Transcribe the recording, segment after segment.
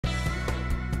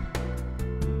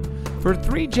For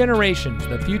 3 generations,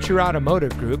 the Future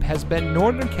Automotive Group has been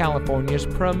Northern California's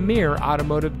premier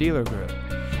automotive dealer group.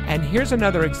 And here's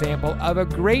another example of a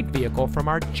great vehicle from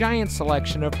our giant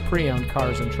selection of pre-owned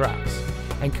cars and trucks.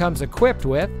 And comes equipped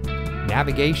with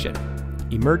navigation,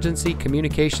 emergency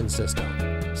communication system,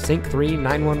 Sync 3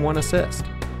 911 assist,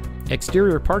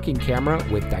 exterior parking camera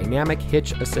with dynamic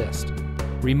hitch assist,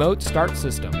 remote start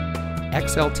system,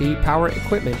 XLT power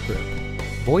equipment group,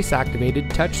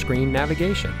 voice-activated touchscreen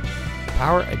navigation,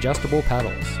 power adjustable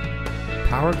pedals,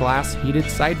 power glass heated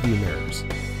side view mirrors,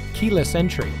 keyless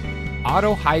entry,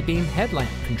 auto high beam headlamp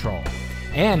control,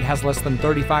 and has less than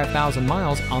 35,000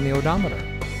 miles on the odometer.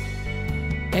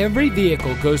 Every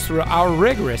vehicle goes through our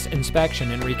rigorous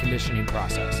inspection and reconditioning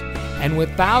process, and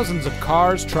with thousands of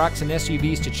cars, trucks, and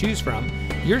SUVs to choose from,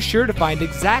 you're sure to find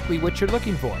exactly what you're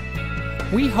looking for.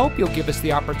 We hope you'll give us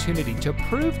the opportunity to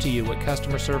prove to you what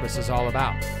customer service is all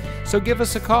about. So give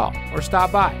us a call or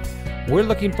stop by. We're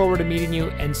looking forward to meeting you,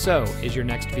 and so is your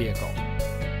next vehicle.